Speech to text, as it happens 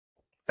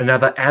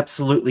Another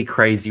absolutely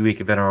crazy week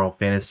of NRL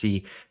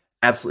fantasy.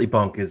 Absolutely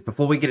bonkers.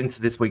 Before we get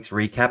into this week's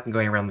recap and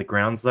going around the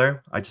grounds, though,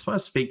 I just want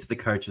to speak to the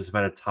coaches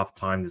about a tough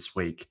time this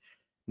week.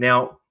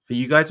 Now, for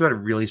you guys who had a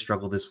really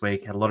struggled this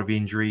week, had a lot of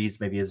injuries,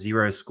 maybe a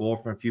 0 score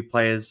from a few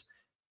players,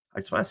 I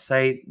just want to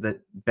say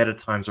that better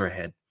times are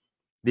ahead.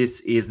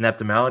 This is an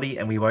abnormality,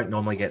 and we won't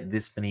normally get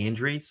this many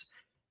injuries.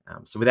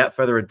 So without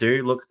further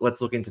ado,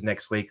 let's look into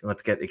next week and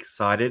let's get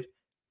excited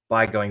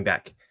by going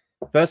back.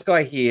 First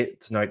guy here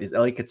to note is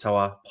Eli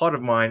Katoa, pot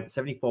of mine,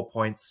 74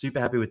 points. Super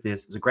happy with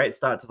this. It was a great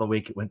start to the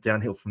week. It went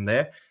downhill from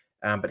there,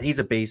 but he's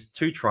a beast.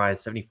 2 tries,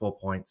 74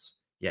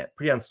 points. Yeah,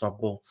 pretty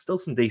unstoppable. Still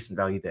some decent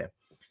value there.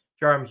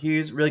 Jerome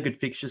Hughes, really good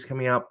fixtures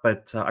coming up,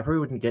 but I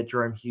probably wouldn't get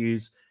Jerome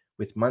Hughes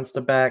with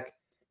Munster back.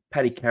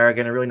 Paddy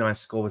Carrigan, a really nice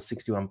score with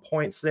 61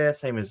 points there.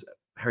 Same as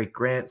Harry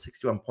Grant,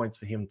 61 points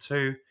for him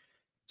too.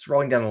 Just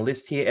rolling down the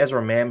list here. Ezra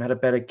Mam had a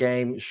better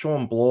game.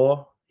 Sean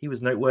Blaw, he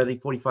was noteworthy,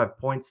 45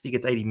 points. If he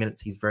gets 80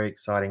 minutes, he's very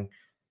exciting.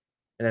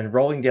 And then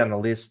rolling down the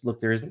list, look,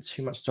 there isn't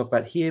too much to talk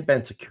about here.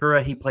 Ben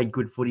Takura, he played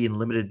good footy in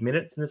limited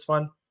minutes in this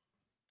one.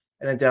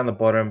 And then down the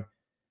bottom,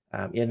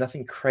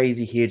 nothing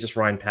crazy here. Just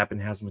Ryan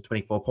Pappenhausen with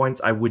 24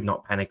 points. I would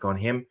not panic on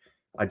him.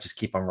 I'd just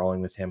keep on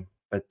rolling with him.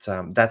 But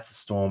that's the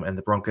Storm and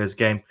the Broncos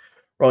game.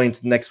 Rolling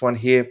into the next one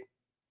here.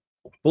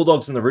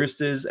 Bulldogs and the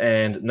Roosters,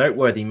 and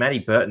noteworthy, Matty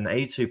Burton,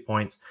 82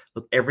 points.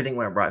 Look, everything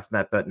went right for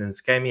Matt Burton in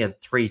this game. He had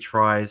 3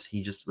 tries.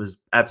 He just was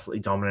absolutely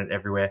dominant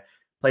everywhere.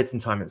 Played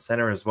some time at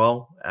center as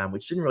well,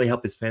 which didn't really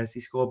help his fantasy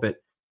score, but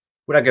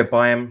would I go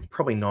buy him?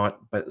 Probably not,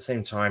 but at the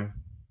same time,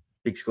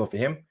 big score for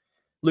him.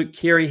 Luke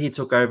Keary, he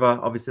took over.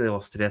 Obviously, they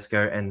lost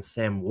Tedesco and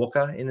Sam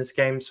Walker in this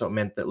game, so it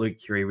meant that Luke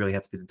Keary really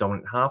had to be the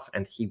dominant half,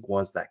 and he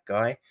was that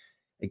guy.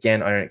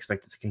 Again, I don't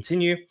expect it to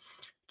continue.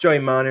 Joey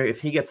Manu,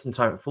 if he gets some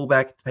time at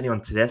fullback, depending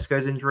on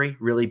Tedesco's injury,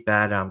 really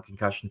bad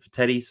concussion for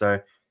Teddy. So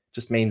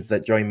just means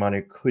that Joey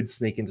Manu could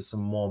sneak into some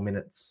more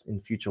minutes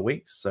in future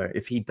weeks. So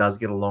if he does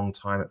get a long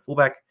time at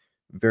fullback,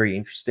 very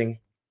interesting.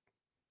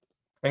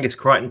 Angus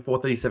Crichton,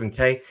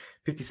 437k,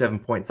 57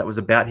 points. That was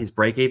about his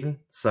break even.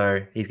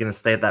 So he's going to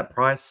stay at that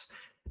price.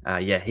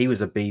 He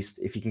was a beast.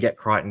 If you can get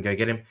Crichton, go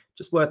get him.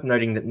 Just worth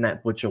noting that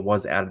Nat Butcher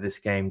was out of this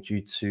game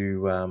due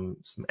to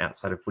some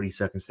outside of footy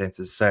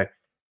circumstances. So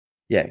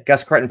yeah,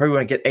 Gus Crichton probably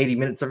won't get 80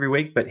 minutes every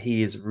week, but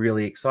he is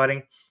really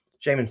exciting.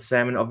 Jamin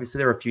Salmon, obviously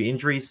there are a few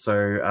injuries,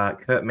 so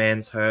Kurt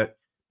Mann's hurt.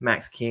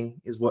 Max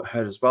King is what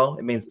hurt as well.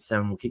 It means that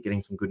Salmon will keep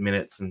getting some good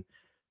minutes and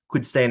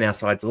could stay in our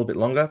sides a little bit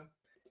longer.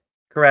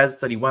 Karaz,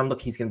 31. Look,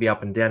 he's going to be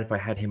up and down. If I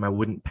had him, I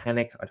wouldn't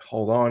panic. I'd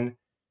hold on.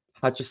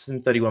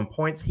 Hutchison, 31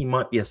 points. He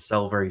might be a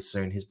sell very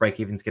soon. His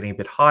break-even's getting a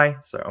bit high,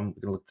 so I'm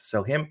going to look to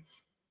sell him.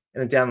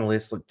 And then down the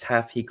list, look,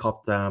 Taff, he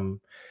copped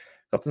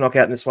the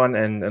knockout in this one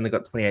and only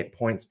got 28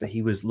 points, but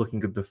he was looking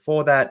good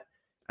before that.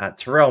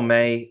 Terrell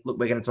May, look,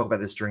 we're going to talk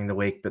about this during the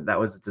week, but that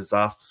was a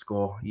disaster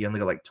score. He only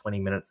got like 20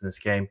 minutes in this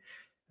game,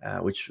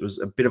 which was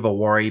a bit of a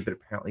worry, but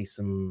apparently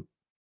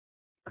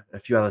a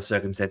few other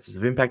circumstances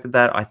have impacted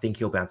that. I think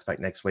he'll bounce back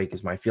next week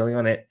is my feeling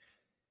on it.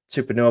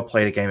 Tupanua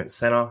played a game at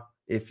center.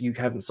 If you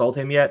haven't sold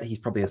him yet, he's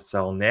probably a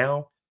sell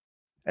now.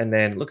 And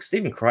then, look,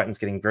 Stephen Crichton's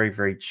getting very,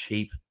 very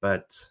cheap,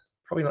 but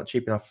probably not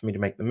cheap enough for me to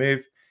make the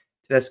move.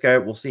 Tedesco,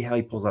 we'll see how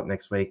he pulls up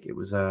next week. It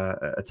was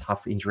a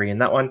tough injury in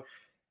that one.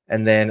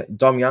 And then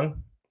Dom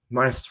Young,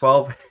 minus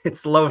 12.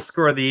 It's the lowest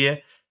score of the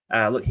year.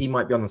 Look, he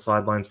might be on the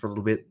sidelines for a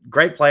little bit.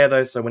 Great player,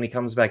 though, so when he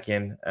comes back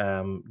in,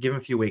 give him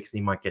a few weeks and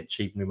he might get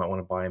cheap and we might want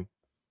to buy him.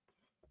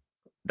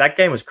 That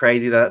game was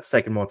crazy, though. That's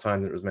taken more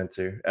time than it was meant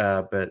to.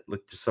 But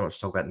look, just so much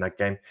to talk about in that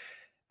game.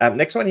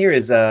 Next one here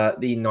is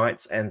the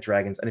Knights and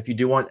Dragons. And if you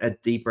do want a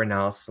deeper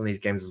analysis on these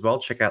games as well,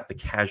 check out The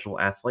Casual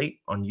Athlete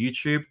on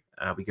YouTube.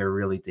 We go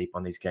really deep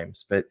on these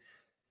games. But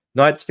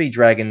Knights v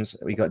Dragons,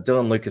 we got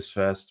Dylan Lucas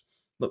first.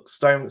 Look,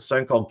 Stone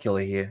Cold Killer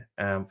here.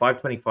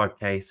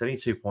 525k,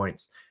 72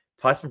 points.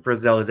 Tyson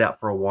Frizzell is out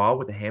for a while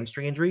with a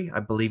hamstring injury. I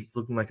believe it's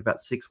looking like about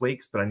 6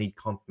 weeks, but I need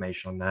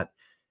confirmation on that.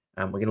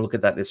 We're going to look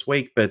at that this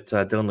week, but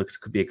Dylan Lucas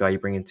could be a guy you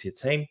bring into your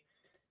team.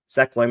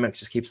 Zach Lomax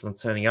just keeps on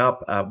turning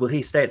up. Will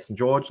he stay at St.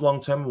 George long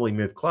term? Will he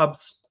move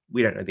clubs?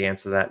 We don't know the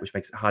answer to that, which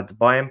makes it hard to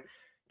buy him.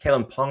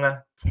 Kalen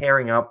Ponga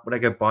tearing up. Would I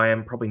go buy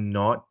him? Probably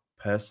not,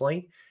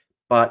 personally.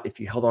 But if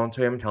you held on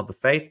to him and held the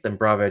faith, then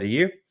bravo to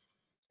you.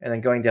 And then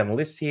going down the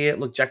list here,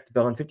 look, Jack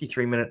DeBellin,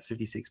 53 minutes,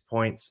 56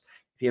 points.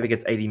 If he ever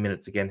gets 80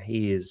 minutes again,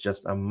 he is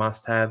just a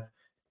must-have.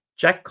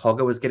 Jack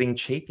Cogger was getting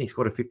cheap, and he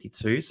scored a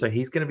 52, so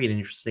he's going to be an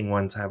interesting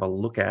one to have a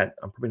look at.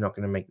 I'm probably not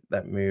going to make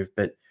that move,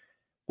 but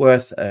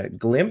worth a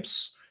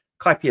glimpse.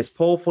 Kai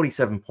Pierce-Paul,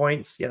 47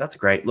 points. Yeah, that's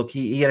great. Look,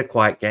 he had a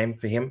quiet game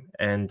for him,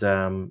 and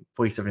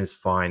 47 is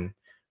fine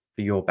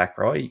for your back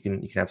row. You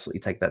can absolutely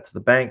take that to the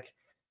bank.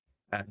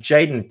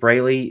 Jaden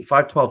Brayley,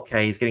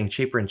 512k, is getting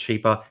cheaper and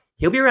cheaper.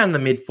 He'll be around the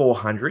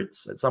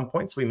mid-400s at some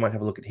point, so we might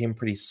have a look at him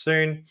pretty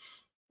soon.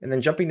 And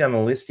then jumping down the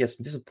list, yes,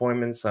 some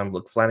disappointments.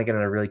 Look, Flanagan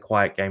had a really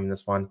quiet game in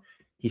this one.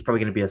 He's probably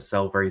going to be a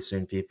sell very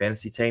soon for your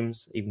fantasy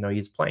teams, even though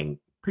he's playing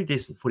pretty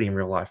decent footy in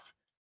real life.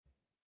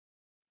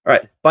 All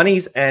right,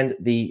 Bunnies and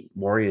the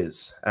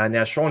Warriors.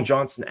 Now, Sean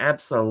Johnson,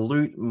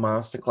 absolute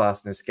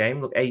masterclass in this game.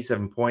 Look,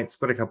 87 points,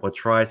 got a couple of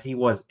tries. He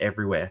was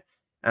everywhere.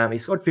 He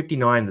scored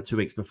 59 the 2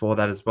 weeks before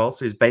that as well,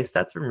 so his base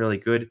stats have been really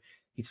good.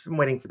 He's been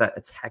waiting for that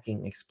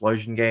attacking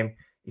explosion game.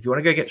 If you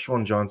want to go get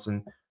Sean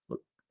Johnson,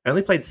 look,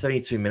 only played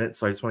 72 minutes,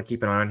 so I just want to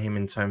keep an eye on him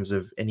in terms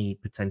of any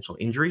potential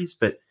injuries.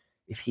 But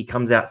if he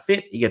comes out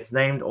fit, he gets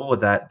named, all of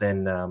that,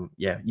 then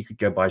yeah, you could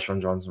go buy Sean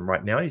Johnson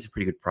right now. He's a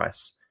pretty good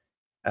price.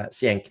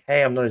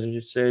 CNK, I'm not as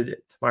interested.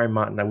 Tamari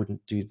Martin, I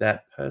wouldn't do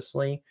that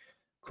personally.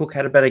 Cook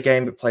had a better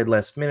game, but played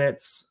less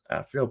minutes.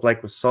 Phil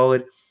Blake was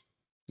solid.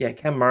 Yeah,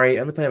 Cam Murray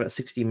only played about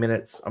 60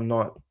 minutes. I'm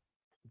not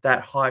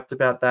that hyped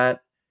about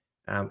that.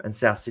 And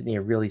South Sydney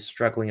are really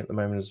struggling at the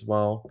moment as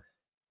well.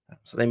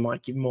 So they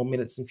might give him more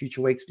minutes in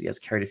future weeks, but he has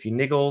carried a few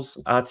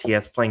niggles.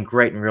 RTS playing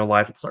great in real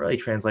life. It's not really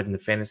translating to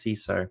fantasy.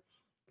 So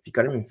if you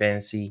got him in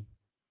fantasy,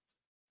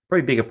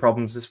 probably bigger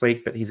problems this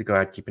week, but he's a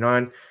guy I'd keep an eye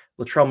on.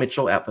 Latrell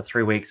Mitchell out for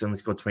 3 weeks, only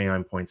scored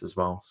 29 points as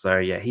well. So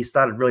yeah, he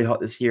started really hot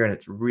this year and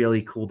it's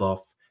really cooled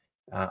off.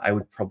 I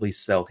would probably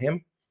sell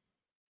him.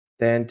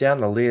 Then down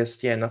the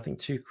list, yeah, nothing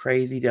too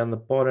crazy down the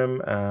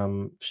bottom.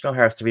 Chanel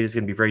Harris-Tavita is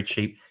going to be very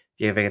cheap.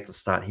 If you ever get to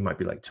start, he might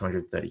be like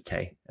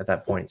 230K at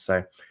that point.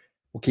 So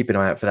we'll keep an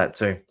eye out for that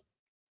too.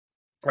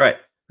 All right,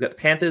 we've got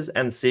the Panthers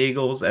and the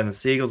Seagulls, and the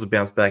Seagulls have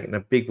bounced back in a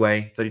big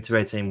way.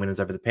 32-18 winners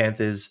over the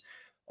Panthers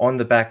on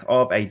the back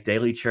of a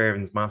daily Cherry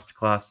Evans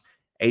masterclass,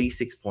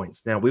 86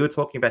 points. Now, we were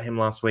talking about him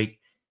last week.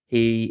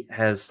 He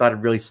has started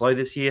really slow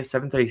this year.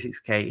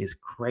 736K is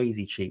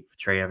crazy cheap for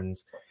Cherry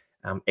Evans.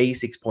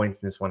 86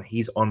 points in this one.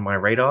 He's on my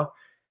radar.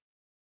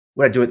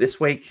 Would I do it this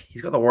week?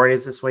 He's got the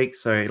Warriors this week,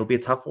 so it'll be a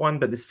tough one,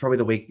 but this is probably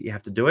the week that you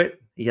have to do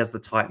it. He has the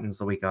Titans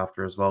the week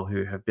after as well,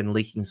 who have been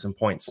leaking some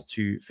points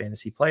to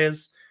fantasy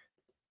players.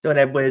 Dylan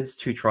Edwards,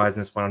 2 tries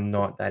in this one. I'm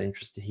not that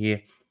interested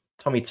here.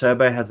 Tommy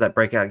Turbo has that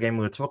breakout game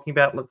we were talking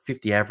about. Look,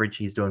 50 average.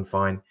 He's doing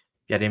fine.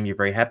 If you had him, you're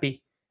very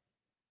happy.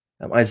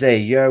 Isaiah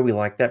Yo, we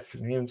like that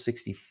from him,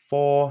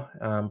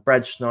 64.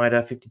 Brad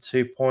Schneider,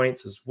 52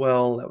 points as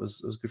well. That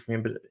was good for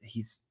him, but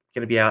he's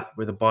going to be out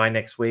with a bye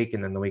next week,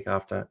 and then the week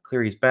after,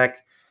 Cleary's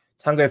back.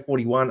 Tungo,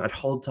 41. I'd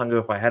hold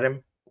Tungo if I had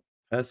him,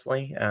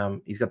 personally.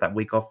 He's got that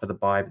week off for the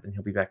bye, but then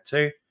he'll be back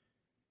too.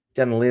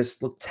 Down the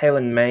list, look,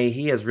 Taylor May,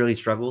 he has really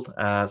struggled.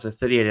 So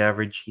 38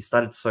 average. He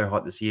started so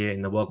hot this year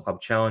in the World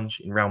Club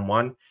Challenge in round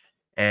 1,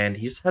 and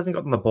he just hasn't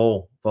gotten the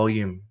ball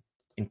volume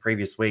in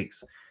previous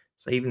weeks.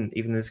 So even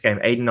this game,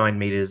 89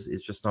 meters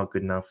is just not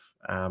good enough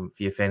for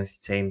your fantasy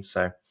team.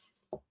 So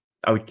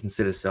I would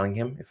consider selling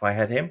him if I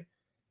had him.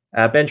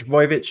 Ben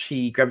Trbojevic,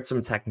 he grabbed some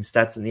attacking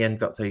stats in the end,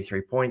 got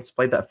 33 points,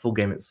 played that full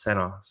game at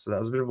center. So that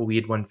was a bit of a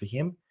weird one for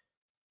him.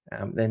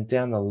 Then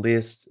down the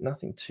list,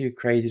 nothing too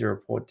crazy to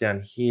report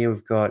down here.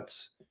 We've got,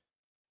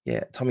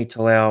 yeah, Tommy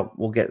Talau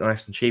will get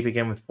nice and cheap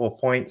again with 4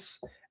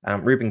 points.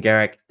 Ruben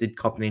Garrick did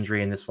cop an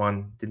injury in this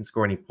one, didn't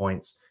score any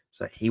points.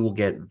 So he will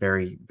get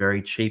very,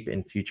 very cheap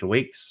in future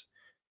weeks.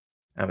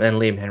 And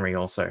Liam Henry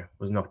also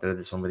was knocked out of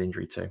this one with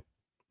injury too.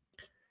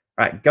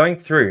 All right, going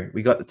through,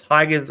 we got the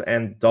Tigers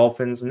and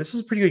Dolphins, and this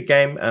was a pretty good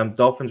game.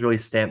 Dolphins really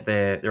stamped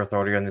their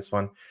authority on this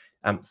one.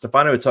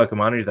 Stefano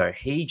Utokumanu, though,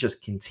 he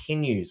just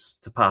continues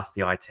to pass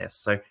the eye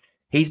test. So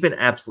he's been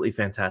absolutely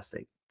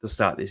fantastic to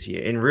start this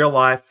year. In real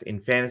life, in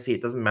fantasy,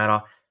 it doesn't matter.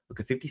 Look,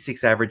 a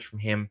 56 average from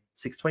him,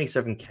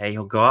 627K.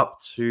 He'll go up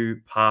to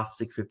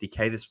past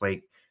 650K this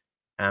week.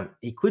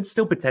 He could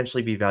still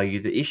potentially be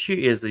valued. The issue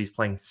is that he's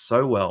playing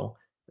so well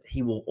that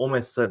he will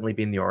almost certainly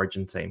be in the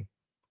Origin team.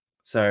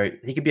 So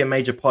he could be a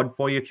major pod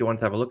for you if you want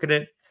to have a look at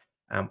it.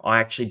 I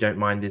actually don't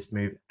mind this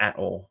move at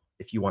all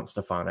if you want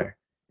Stefano.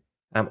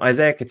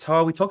 Isaiah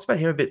Qatar, we talked about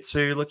him a bit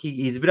too. Look,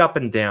 he's a bit up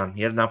and down.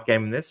 He had an up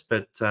game in this,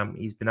 but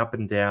he's been up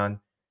and down,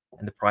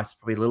 and the price is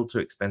probably a little too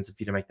expensive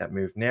for you to make that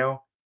move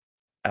now.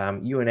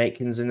 Ewan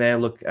Atkins in there.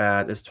 Look,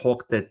 there's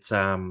talk that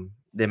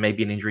there may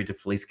be an injury to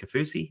Felice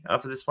Kafusi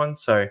after this one,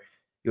 so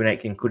Ewan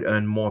Atkins could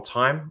earn more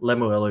time.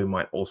 Lemuelu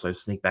might also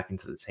sneak back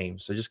into the team,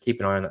 so just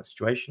keep an eye on that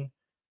situation.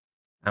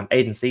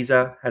 Aiden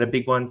Caesar had a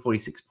big one,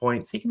 46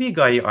 points. He can be a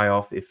guy you eye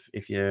off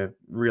if you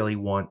really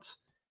want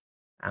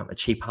a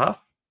cheap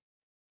half.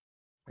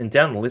 And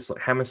down the list,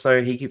 like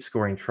Hamaso, he keeps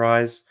scoring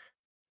tries.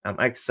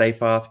 Alex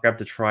Seyfarth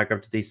grabbed a try,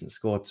 grabbed a decent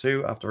score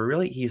too.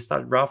 He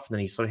started rough and then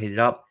he sort of heated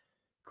up.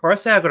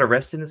 Coruscant got a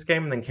rest in this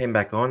game and then came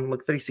back on.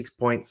 Look, 36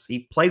 points.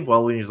 He played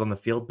well when he was on the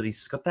field, but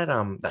he's got that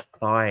that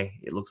thigh,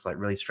 it looks like,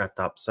 really strapped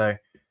up. So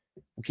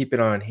we'll keep an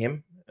eye on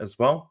him as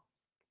well.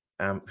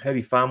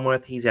 Herbie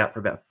Farmworth, he's out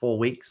for about 4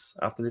 weeks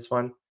after this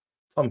one.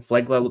 Tom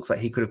Flegler looks like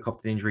he could have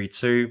copped an injury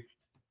too.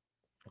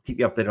 I'll keep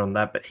you updated on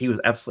that, but he was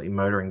absolutely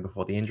motoring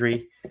before the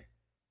injury.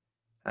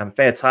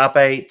 Fair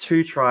Tape,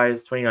 2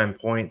 tries, 29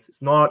 points.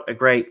 It's not a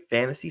great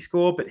fantasy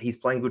score, but he's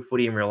playing good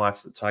footy in real life,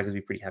 so the Tigers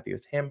will be pretty happy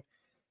with him.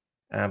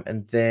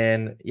 And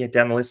then, yeah,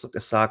 down the list, look,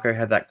 Asako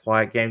had that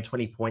quiet game,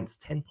 20 points,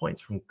 10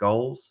 points from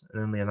goals,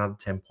 and only another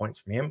 10 points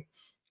from him.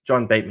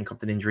 John Bateman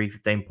copped an injury,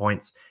 15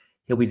 points.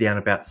 He'll be down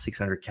about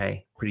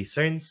 600K pretty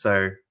soon,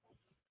 so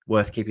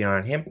worth keeping an eye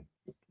on him.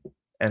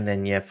 And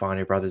then, yeah,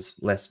 Fino Brothers,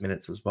 less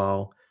minutes as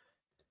well.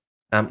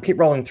 Keep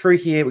rolling through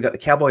here. We've got the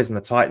Cowboys and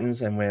the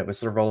Titans, and we're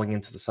sort of rolling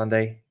into the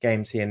Sunday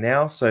games here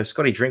now. So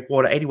Scotty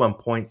Drinkwater, 81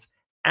 points.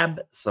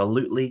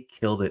 Absolutely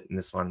killed it in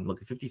this one.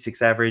 Look at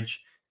 56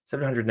 average,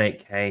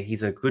 708K.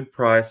 He's a good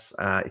price.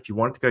 If you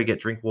wanted to go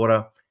get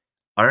Drinkwater,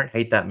 I don't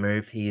hate that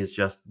move. He is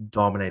just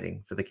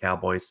dominating for the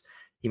Cowboys.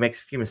 He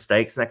makes a few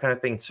mistakes and that kind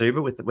of thing too,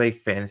 but with the way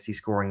fantasy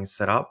scoring is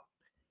set up,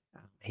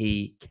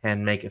 he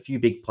can make a few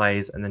big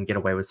plays and then get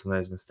away with some of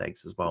those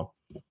mistakes as well.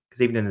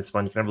 Because even in this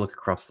one, you can have a look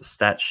across the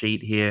stat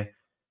sheet here.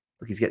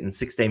 Look, he's getting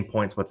 16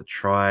 points worth of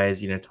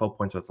tries, 12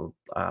 points worth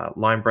of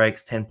line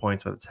breaks, 10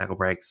 points worth of tackle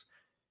breaks.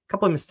 A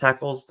couple of missed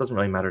tackles, doesn't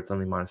really matter. It's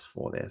only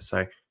 -4 there.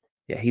 So,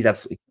 yeah, he's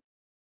absolutely.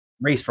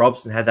 Reece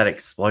Robson had that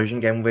explosion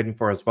game we're waiting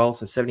for as well.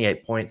 So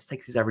 78 points,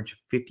 takes his average of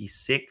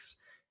 56.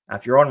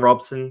 If you're on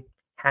Robson,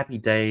 happy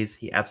days.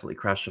 He absolutely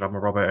crushed it. I'm a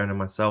Robbo owner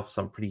myself,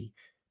 so I'm pretty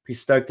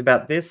stoked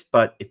about this.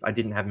 But if I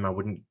didn't have him, I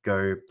wouldn't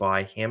go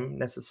buy him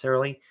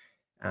necessarily.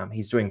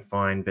 He's doing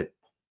fine, but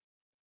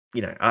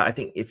I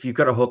think if you've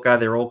got a hooker,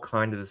 they're all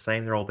kind of the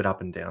same. They're all a bit up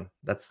and down.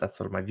 That's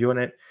sort of my view on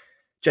it.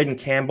 Jaden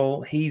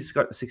Campbell, he's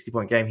got a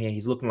 60-point game here.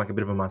 He's looking like a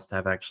bit of a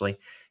must-have, actually.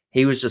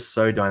 He was just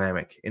so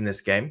dynamic in this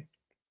game.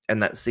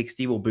 And that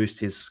 60 will boost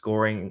his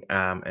scoring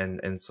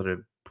and sort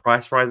of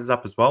price rises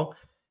up as well.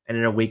 And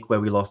in a week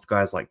where we lost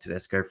guys like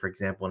Tedesco, for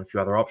example, and a few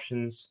other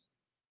options,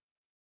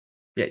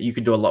 yeah, you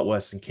could do a lot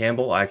worse than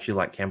Campbell. I actually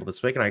like Campbell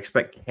this week, and I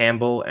expect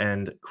Campbell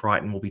and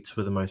Crichton will be two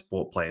of the most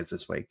bought players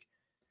this week.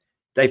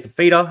 Dave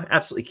Fafita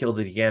absolutely killed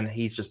it again.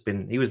 He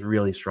was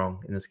really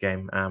strong in this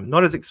game.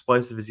 Not as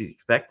explosive as you'd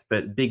expect,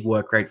 but big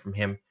work rate from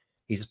him.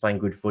 He's just playing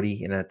good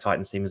footy in a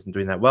Titans team isn't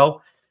doing that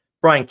well.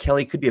 Brian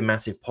Kelly could be a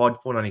massive pod,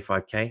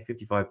 495K,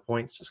 55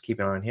 points. Just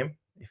keep an eye on him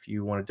if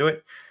you want to do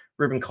it.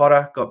 Ruben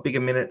Cotter got bigger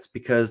minutes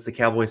because the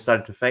Cowboys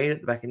started to fade at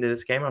the back end of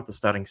this game after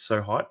starting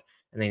so hot,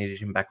 and they needed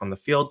him back on the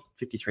field.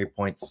 53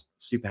 points.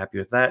 Super happy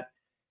with that.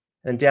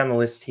 And down the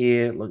list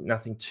here, look,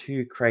 nothing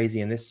too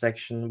crazy in this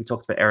section. We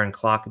talked about Aaron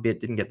Clark a bit,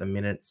 didn't get the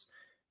minutes.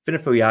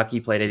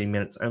 Finafuyaki played 80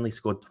 minutes, only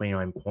scored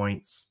 29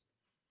 points.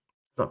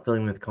 He's not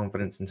feeling with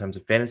confidence in terms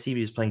of fantasy, but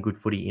he's playing good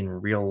footy in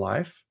real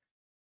life.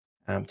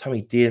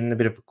 Tommy Dearden, a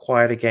bit of a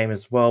quieter game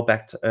as well,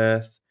 back to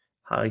earth.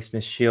 Harley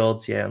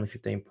Smith-Shields, yeah, only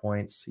 15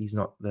 points. He's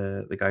not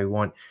the guy we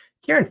want.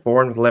 Kieran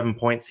Foran with 11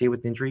 points here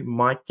with injury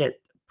might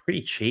get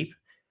pretty cheap.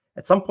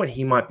 At some point,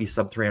 he might be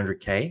sub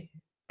 300K,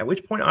 at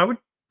which point I would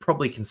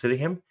probably consider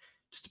him.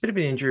 Just a bit of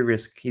an injury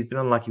risk. He's been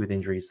unlucky with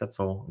injuries. That's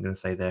all I'm going to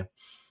say there.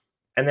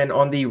 And then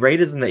on the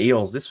Raiders and the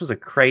Eels, this was a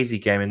crazy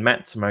game, and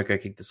Matt Tomoko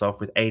kicked us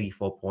off with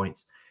 84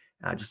 points.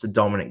 Just a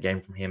dominant game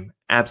from him.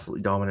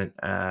 Absolutely dominant.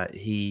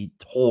 He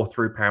tore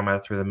through Parramatta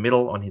through the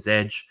middle on his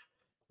edge,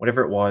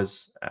 whatever it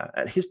was.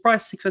 At his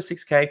price,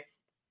 606K,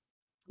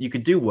 you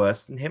could do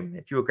worse than him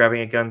if you were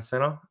grabbing a gun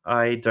center.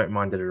 I don't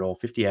mind it at all.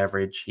 50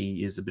 average.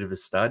 He is a bit of a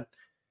stud.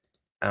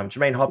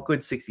 Jermaine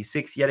Hopgood,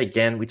 66. Yet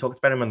again, we talked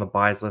about him on the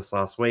buys list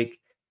last week.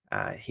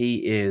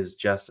 He is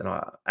just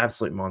an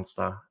absolute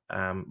monster.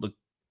 Look,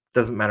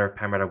 doesn't matter if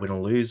Parramatta win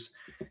or lose.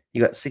 He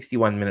got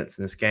 61 minutes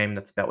in this game.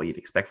 That's about what you'd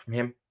expect from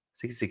him.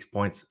 66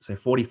 points, so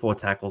 44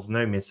 tackles,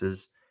 no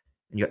misses,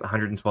 and you got the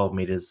 112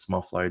 meters,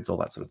 small offloads, all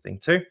that sort of thing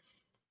too.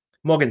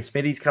 Morgan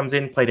Smithies comes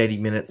in, played 80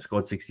 minutes,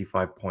 scored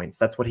 65 points.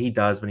 That's what he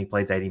does when he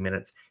plays 80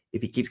 minutes.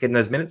 If he keeps getting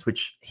those minutes,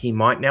 which he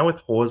might now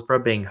with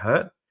Horsburgh being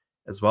hurt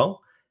as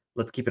well,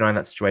 let's keep an eye on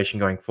that situation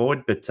going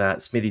forward.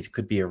 But Smithies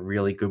could be a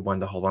really good one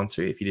to hold on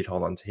to if you did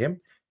hold on to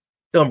him.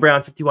 Dylan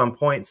Brown, 51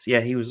 points.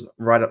 Yeah, he was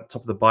right up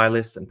top of the buy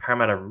list, and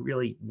Parramatta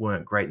really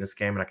weren't great in this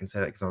game, and I can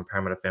say that because I'm a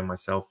Parramatta fan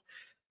myself.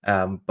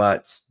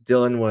 But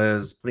Dylan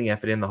was putting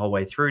effort in the whole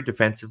way through,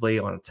 defensively,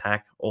 on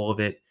attack, all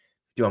of it.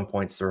 51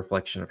 points is a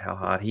reflection of how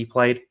hard he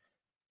played.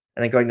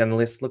 And then going down the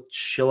list, look,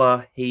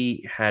 Schiller,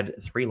 he had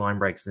 3 line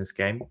breaks in this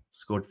game,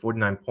 scored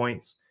 49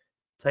 points.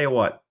 Tell you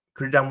what,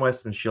 could have done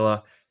worse than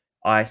Schiller.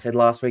 I said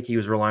last week he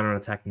was relying on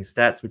attacking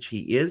stats, which he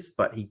is,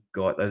 but he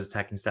got those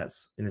attacking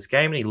stats in this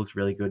game, and he looked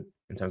really good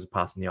in terms of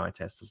passing the eye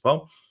test as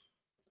well.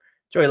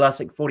 Joey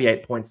Lussick,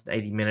 48 points in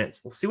 80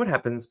 minutes. We'll see what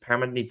happens.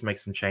 Parramatta need to make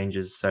some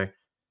changes. So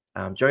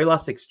Joey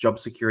Lussick's job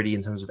security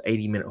in terms of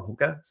 80-minute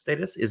hooker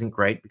status isn't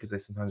great because they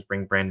sometimes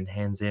bring Brandon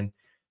Hands in,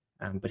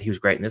 but he was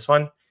great in this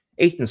one.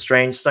 Ethan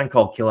Strange, Stone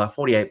Cold Killer,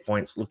 48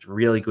 points, looked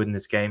really good in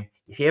this game.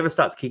 If he ever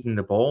starts kicking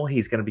the ball,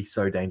 he's going to be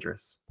so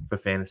dangerous for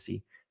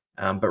fantasy.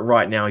 But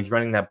right now, he's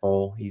running that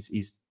ball.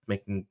 He's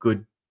making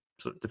good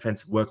sort of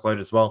defensive workload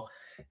as well.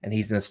 And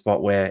he's in a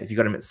spot where if you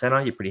got him at center,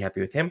 you're pretty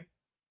happy with him.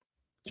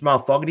 Jamal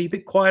Fogarty, a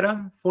bit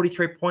quieter,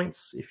 43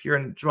 points. If you're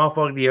a Jamal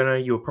Fogarty owner,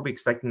 you were probably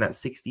expecting that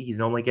 60 he's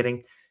normally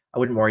getting. I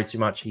wouldn't worry too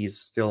much. He's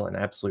still an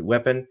absolute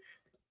weapon.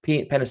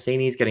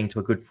 Penasini is getting to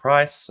a good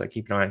price, so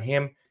keep an eye on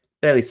him.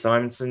 Bailey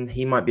Simonson,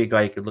 he might be a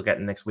guy you could look at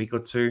in the next week or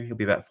two. He'll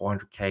be about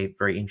 400K.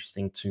 Very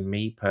interesting to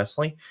me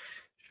personally.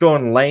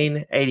 Sean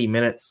Lane, 80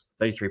 minutes,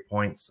 33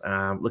 points.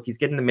 Look, he's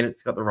getting the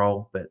minutes, got the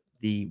role, but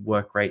the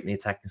work rate and the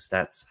attacking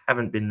stats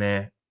haven't been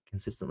there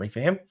consistently for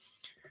him.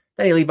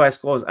 Danny Levi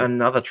scores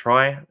another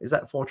try. Is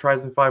that 4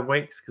 tries in 5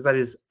 weeks? Because that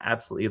is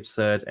absolutely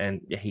absurd. And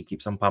yeah, he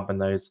keeps on pumping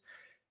those.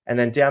 And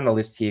then down the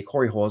list here,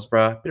 Corey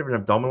Horsburgh, bit of an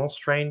abdominal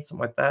strain,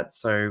 something like that.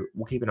 So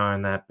we'll keep an eye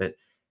on that, but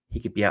he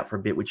could be out for a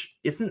bit, which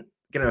isn't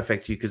going to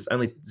affect you because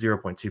only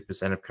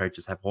 0.2% of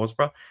coaches have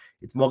Horsburgh.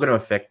 It's more going to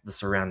affect the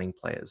surrounding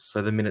players.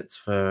 So the minutes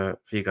for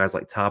you guys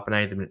like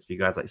Tarpanay, the minutes for you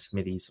guys like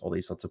Smithies, all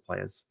these sorts of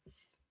players.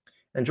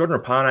 And Jordan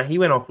Rapana, he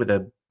went off with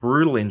a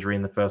brutal injury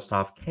in the first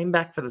half, came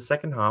back for the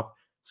second half,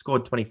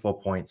 scored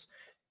 24 points.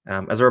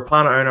 As a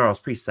Rapana owner, I was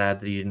pretty sad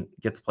that he didn't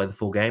get to play the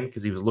full game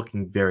because he was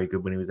looking very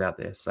good when he was out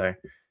there. So,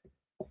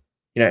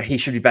 he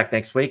should be back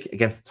next week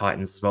against the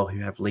Titans as well, who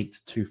have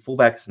leaked 2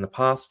 fullbacks in the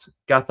past.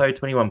 Gutho,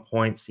 21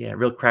 points. Yeah,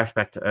 real crash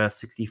back to earth,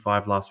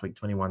 65 last week,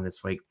 21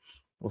 this week.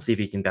 We'll see if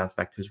he can bounce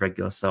back to his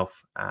regular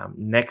self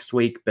next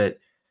week. But,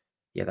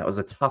 yeah, that was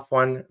a tough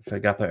one for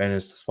Gutho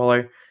owners to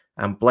swallow.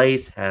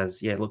 Blaze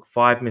has,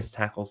 5 missed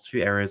tackles,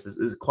 2 errors.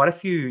 There's quite a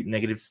few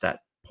negative stat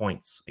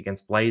points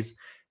against Blaze.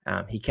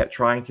 He kept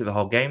trying through the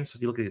whole game. So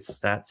if you look at his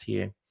stats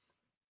here,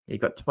 he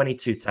got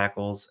 22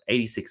 tackles,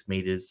 86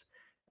 meters.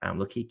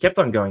 Look, he kept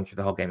on going through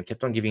the whole game. He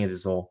kept on giving it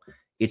his all.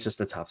 It's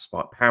just a tough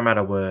spot.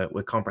 Parramatta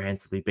were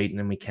comprehensively beaten,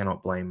 and we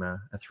cannot blame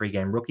a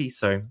 3-game rookie.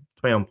 So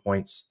 21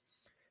 points.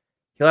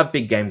 He'll have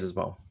big games as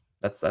well.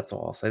 That's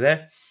all I'll say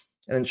there.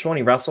 And then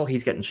Shawnee Russell,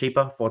 he's getting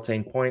cheaper,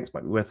 14 points.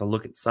 Might be worth a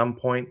look at some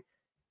point.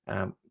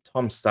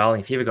 Tom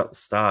Starling, if he ever got the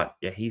start,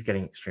 he's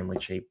getting extremely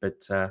cheap.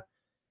 But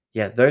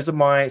those are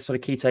my sort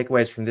of key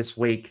takeaways from this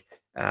week.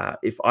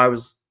 If I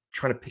was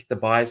trying to pick the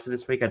buys for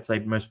this week, I'd say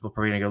most people are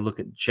probably going to go look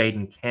at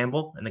Jaden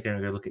Campbell and they're going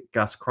to go look at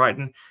Gus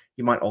Crichton.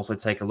 You might also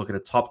take a look at a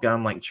top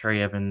gun like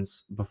Cherry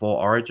Evans before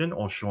Origin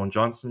or Sean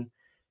Johnson.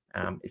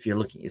 If you're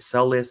looking at your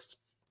sell list,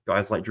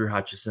 guys like Drew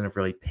Hutchison have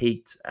really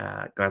peaked.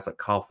 Guys like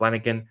Kyle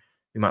Flanagan,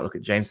 we might look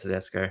at James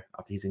Tedesco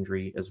after his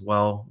injury as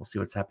well. We'll see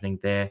what's happening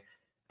there.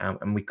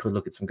 And we could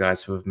look at some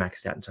guys who have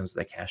maxed out in terms of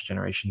their cash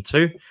generation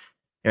too.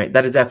 Anyway,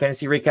 that is our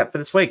fantasy recap for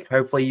this week.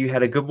 Hopefully you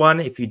had a good one.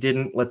 If you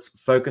didn't, let's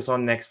focus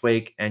on next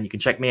week. And you can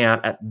check me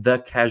out at The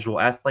Casual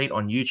Athlete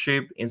on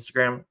YouTube,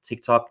 Instagram,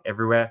 TikTok,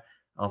 everywhere.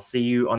 I'll see you on